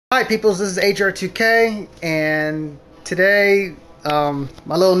Hi peoples, this is HR2K, and today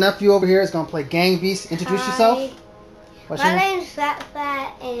my little nephew over here is going to play Gang Beast. Introduce yourself. What's my name's Fat,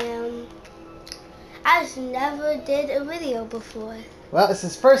 and I just never did a video before. Well, it's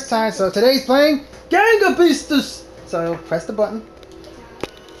his first time, so today he's playing Gang Beastus. So press the button.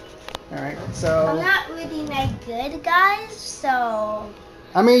 Alright, so... I'm not really that good, guys, so...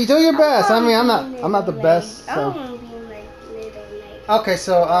 I mean, you do your best. I'm not the best, so... Okay,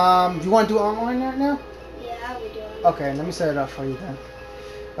 so, you want to do online right now? Yeah, I will do it. Okay, let me set it up for you then.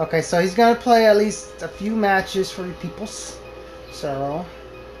 Okay, so he's going to play at least a few matches for you peoples. So,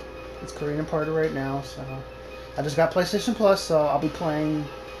 it's Korean Party right now, so... I just got PlayStation Plus, so I'll be playing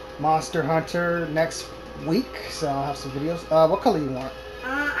Monster Hunter next week, so I'll have some videos. What color you want?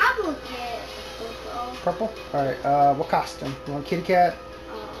 I will get purple. Purple? Alright, what costume? You want kitty cat?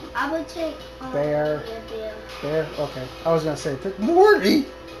 I would take bear. Bear. Bear? Okay. I was gonna say pick Morty.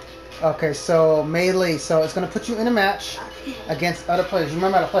 Okay, so melee. So it's gonna put you in a match against other players. You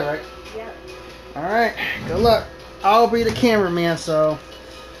remember how to play, right? Yep. Alright, good luck. I'll be the cameraman, so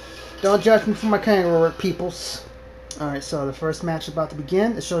don't judge me for my camera work, peoples. Alright, so the first match is about to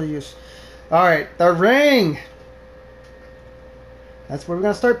begin. It shows you. Alright, the ring. That's where we're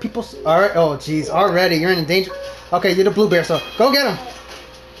gonna start, peoples. Alright, oh jeez, already you're in danger. Okay, you're the blue bear, so go get him.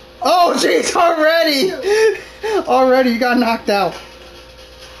 Oh jeez, already! Already you got knocked out.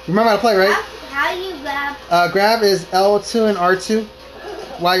 You remember how to play, right? How do you grab? Grab is L2 and R2.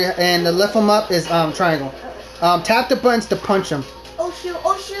 While you and the lift them up is triangle. Tap the buttons to punch them. Oh shoot,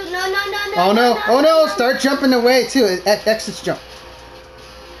 no. Oh no, oh no, start jumping away too. X is jump.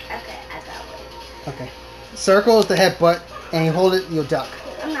 Okay, I got it. Okay. Circle is the headbutt, and you hold it, you'll duck.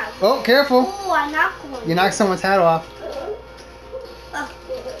 I'm not. Oh, careful. Oh, I knocked one. You knocked someone's hat off.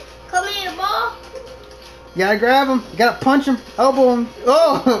 Come here, ball. You gotta grab him. You gotta punch him. Elbow him.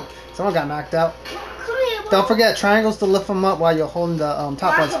 Oh! Someone got knocked out. Come here, ball. Don't forget, triangles to lift him up while you're holding the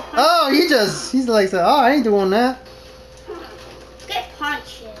top ones. Oh, he's like, oh, I ain't doing that. Get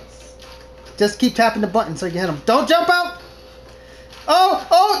punches. Just keep tapping the button so you can hit him. Don't jump out!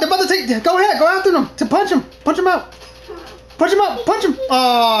 Oh, they're about to take, go ahead, go after them to punch him. Punch him out. Punch him out, punch him.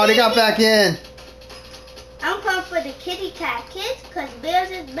 Oh, they got back in. I'm coming for the kitty cat kids because bears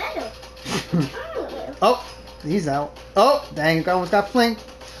is better. Oh, he's out. Oh, dang, almost got flanked.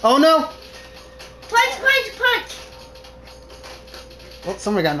 Oh no! Punch! Oh,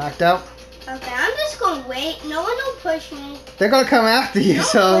 somebody got knocked out. Okay, I'm just gonna wait. No one will push me. They're gonna come after you,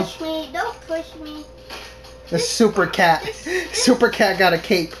 Don't push me. The super cat. Super cat got a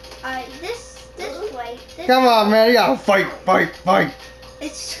cape. Alright, this way. Come on, man, you gotta fight.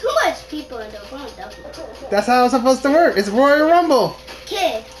 It's too much people in the room, though. That's how it's supposed to work. It's Royal Rumble.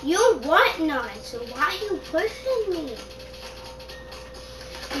 Kid, you want none, so why are you pushing me?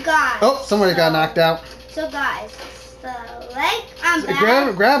 Guys. Oh, somebody got knocked out. So guys, I'm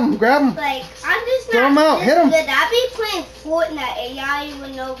back. Grab him. Like, I'm just throw him out, hit him. Good. I be playing Fortnite, and y'all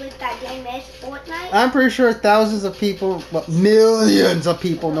even know what that game is, Fortnite? I'm pretty sure thousands of people, well, millions of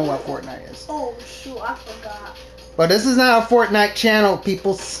people know what Fortnite is. Oh, shoot, I forgot. But this is not a Fortnite channel,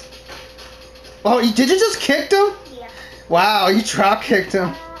 people. Oh, did you just kick him? Yeah. Wow, you drop kicked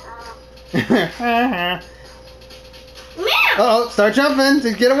him. Man! Uh-oh, start jumping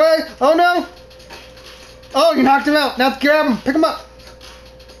to get away. Oh no! Oh, you knocked him out. Now grab him, pick him up.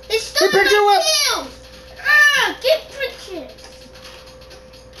 It's still he picked you up. Get pictures.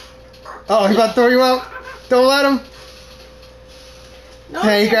 Oh, he's about to throw you out. Don't let him. No,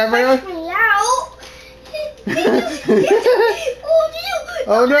 hey, you grab me out.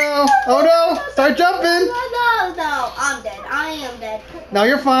 Oh no! Start jumping! No, I'm dead. I am dead. No,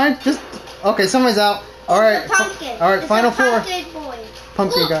 you're fine. Just okay. Somebody's out. All right. All right. Final four.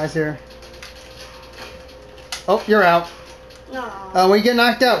 Pumpkin guys here. Oh, you're out. No. When you get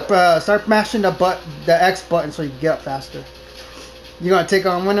knocked out, start mashing the X button so you can get up faster. You gonna take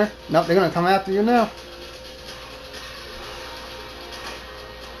on winner? Nope. They're gonna come after you now.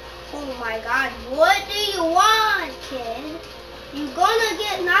 Oh my God! What do you want, kid? You're gonna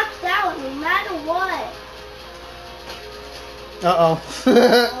get knocked out no matter what.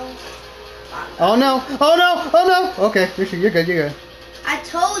 Oh no! Okay, you're good. I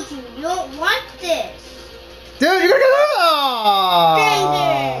told you, you don't want this. Dude, you're gonna get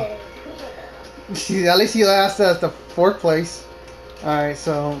Dang it! At least you last us the 4th place. Alright,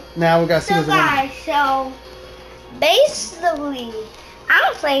 so now we gotta see who's the winner. Guys, so basically, I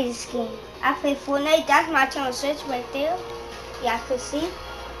don't play this game. I play Fortnite. That's my channel search right there. Yeah, I can see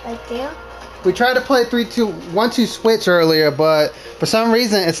right there. We tried to play 3-2-1-2 switch earlier, but for some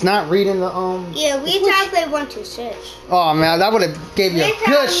reason it's not reading the Yeah, we tried to play 1-2 switch. Oh man, that would have gave you a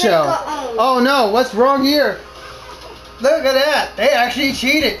good show. Oh no, what's wrong here? Look at that. They actually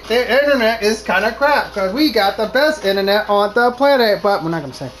cheated. Their internet is kind of crap because we got the best internet on the planet, but we're not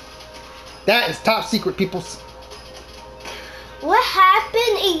gonna say. That is top secret, peoples. What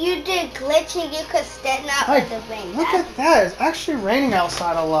happened if you did glitch and you could stand out in the rain? Look at that. It's actually raining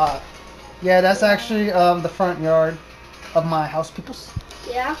outside a lot. Yeah, that's actually the front yard of my house, peoples.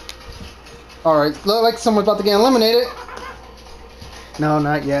 Yeah. Alright, look like someone's about to get eliminated. No,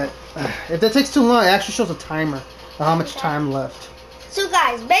 not yet. If that takes too long, it actually shows a timer of how much time left. So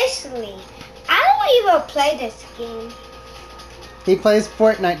guys, basically, I don't even play this game. He plays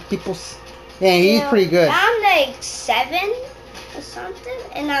Fortnite, peoples. Yeah, he's pretty good. I'm like 7 or something,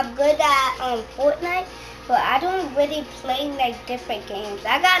 and I'm good at Fortnite, but I don't really play like different games.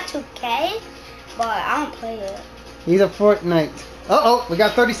 I got 2K, but I don't play it. He's a Fortnite. Uh-oh, we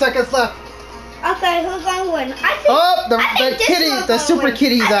got 30 seconds left. Okay, who's gonna win? I think the kitty, the super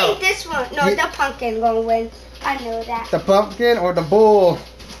kitty's out. I think this one. No, the pumpkin gonna win. I know that. The pumpkin or the bull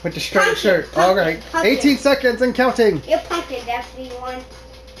with the striped shirt? Alright, 18 seconds and counting. Your pumpkin definitely won.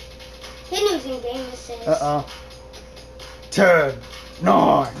 He losing game assists. Uh-oh. 10,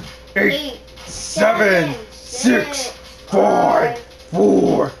 9, 8, 7, 6, 5,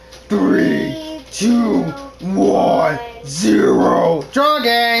 4, 3, 2, 1, 0. Draw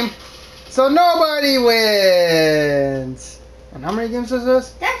game. So nobody wins. And how many games is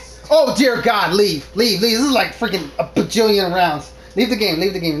this? Oh dear God, leave. This is like freaking a bajillion rounds. Leave the game.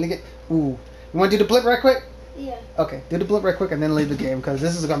 Ooh. You want to do the blip right quick? Yeah. Okay, do the blip right quick and then leave the game because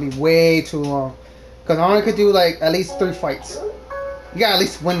this is going to be way too long. Because I only could do like at least 3 fights. You got to at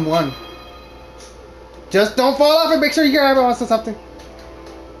least win 1. Just don't fall off and make sure you grab onto something.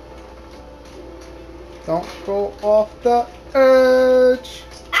 Don't go off the edge.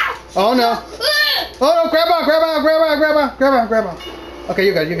 Oh no. Oh no, grab on. Okay,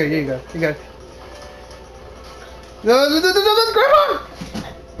 you got it. No, grab on.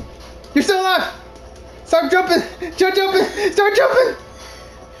 You're still alive. Start jumping. Start jumping.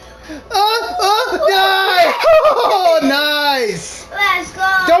 Die. Oh, nice. Let's go.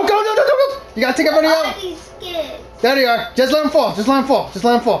 Don't go. You gotta take everybody out. There you are. Just let him fall. Don't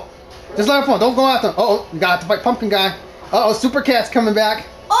go after him. Uh-oh, you got to fight Pumpkin Guy. Uh-oh, Super Cat's coming back.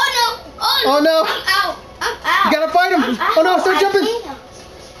 Oh no. I'm out. You gotta fight him. Oh no, start jumping.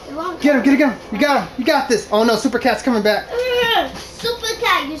 Get him. You got this. Oh no, Super Cat's coming back. Super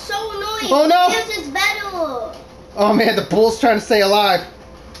Cat, you're so annoying. Oh no. This is better. Oh man, the bull's trying to stay alive.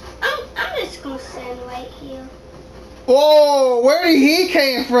 I'm just gonna stand right here. Oh, where did he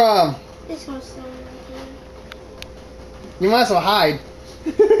came from? Just gonna stand right here. You might as well hide.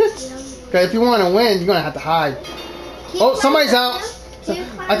 Because if you want to win, you're gonna have to hide. Oh, somebody's out.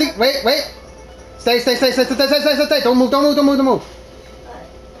 I think. Wait. Stay. Don't move.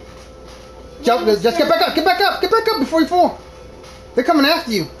 Jump. Just get back up. Get back up before you fall. They're coming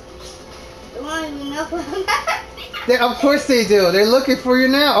after you. Of course they do. They're looking for you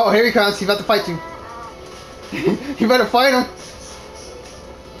now. Oh, here he comes. He's about to fight you. You better fight him.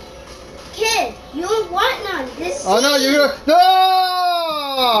 Kid, you don't want none. This. Oh no, you're gonna. No!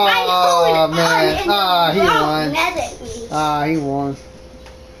 Oh man. He won.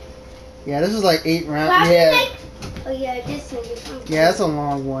 Yeah, this is like 8 rounds. Yeah. Oh yeah, this one. Yeah, that's a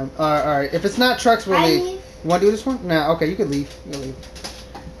long one. Alright. If it's not trucks, we'll leave. You want to do this one? No. Okay, you can leave.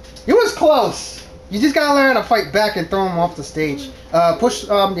 It was close. You just gotta learn how to fight back and throw them off the stage. Push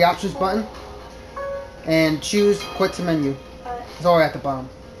the options button and choose quit to menu. It's all the way at the bottom.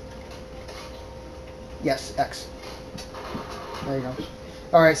 Yes, X. There you go.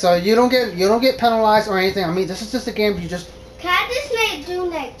 All right, so you don't get penalized or anything. I mean, this is just a game. You just. Can I just do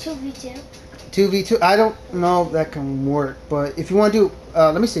like 2v2? 2v2. I don't know if that can work, but if you want to do,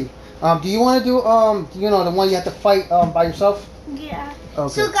 let me see. Do you want to do the one you have to fight by yourself? Yeah.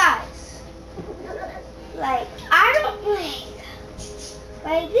 Okay. So guys, like I don't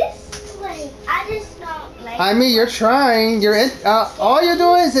like this. Like I just don't like. I mean, you're trying. All you're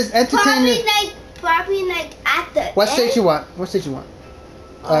doing is entertaining. Probably like at the. What stage you want? We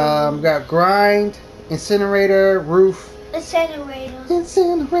got grind, incinerator, roof.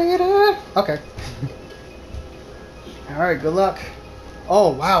 Incinerator. Okay. All right. Good luck. Oh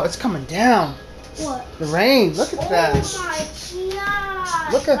wow, it's coming down. What? The rain. Look at that. Oh my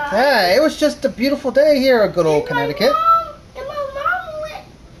God. Look at that. It was just a beautiful day here in good old Connecticut. My mom went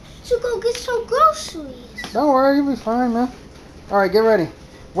to go get some groceries. Don't worry, you'll be fine, man. All right, get ready.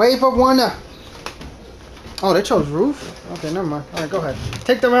 Wave of wonder. Oh, they chose roof? Okay, never mind. All right, go ahead.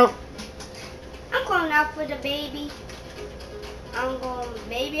 Take them out. I'm going out for the baby. I'm going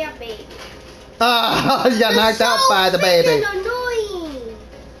baby a baby. Ah, you got knocked out by the It's baby. so annoying.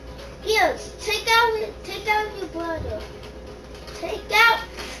 Yes, take out your brother. Take out.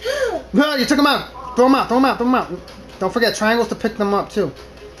 No, you took him out. Throw him out. Throw him out. Throw him out. Don't forget triangles to pick them up too.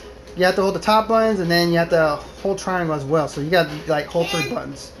 You have to hold the top buttons and then you have to hold triangle as well. So you got to like hold 3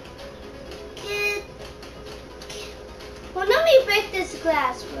 buttons. Kid. Well, let me break this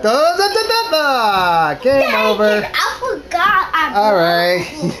glass. First. Game Dang over. it, I forgot. All right.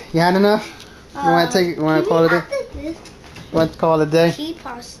 You had enough? You want to take? You want to call it a day? You want to call it a day? He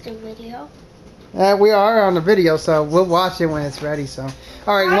paused the video. We are on the video, so we'll watch it when it's ready. So,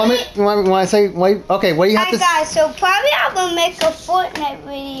 all right. You want to say? Wait. Okay. What do you have Hi to? guys, so probably I'm gonna make a Fortnite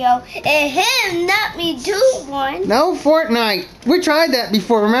video and him not me do one. No Fortnite. We tried that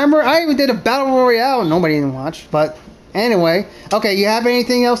before. Remember? I even did a battle royale. Nobody didn't watch. But anyway, okay. You have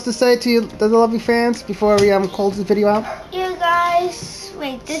anything else to say to the lovely fans before we close the video out? You guys,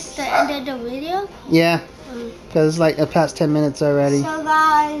 wait. This is the end of the video. Yeah. Because it's like past 10 minutes already. So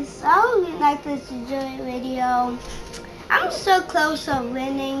guys, I hope you like this video. I'm so close to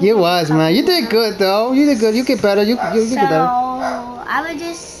winning. You was, man. You did good, though. You did good. You get better. You get So better. I will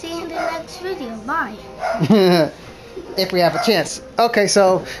just see you in the next video. Bye. If we have a chance. Okay,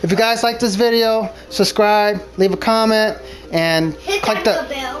 so if you guys like this video, subscribe, leave a comment, and Hit click that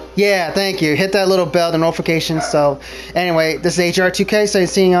little bell. Yeah, thank you. Hit that little bell, the notification. So anyway, this is HR2K, so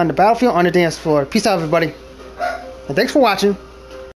seeing you on the battlefield, on the dance floor. Peace out, everybody. And thanks for watching.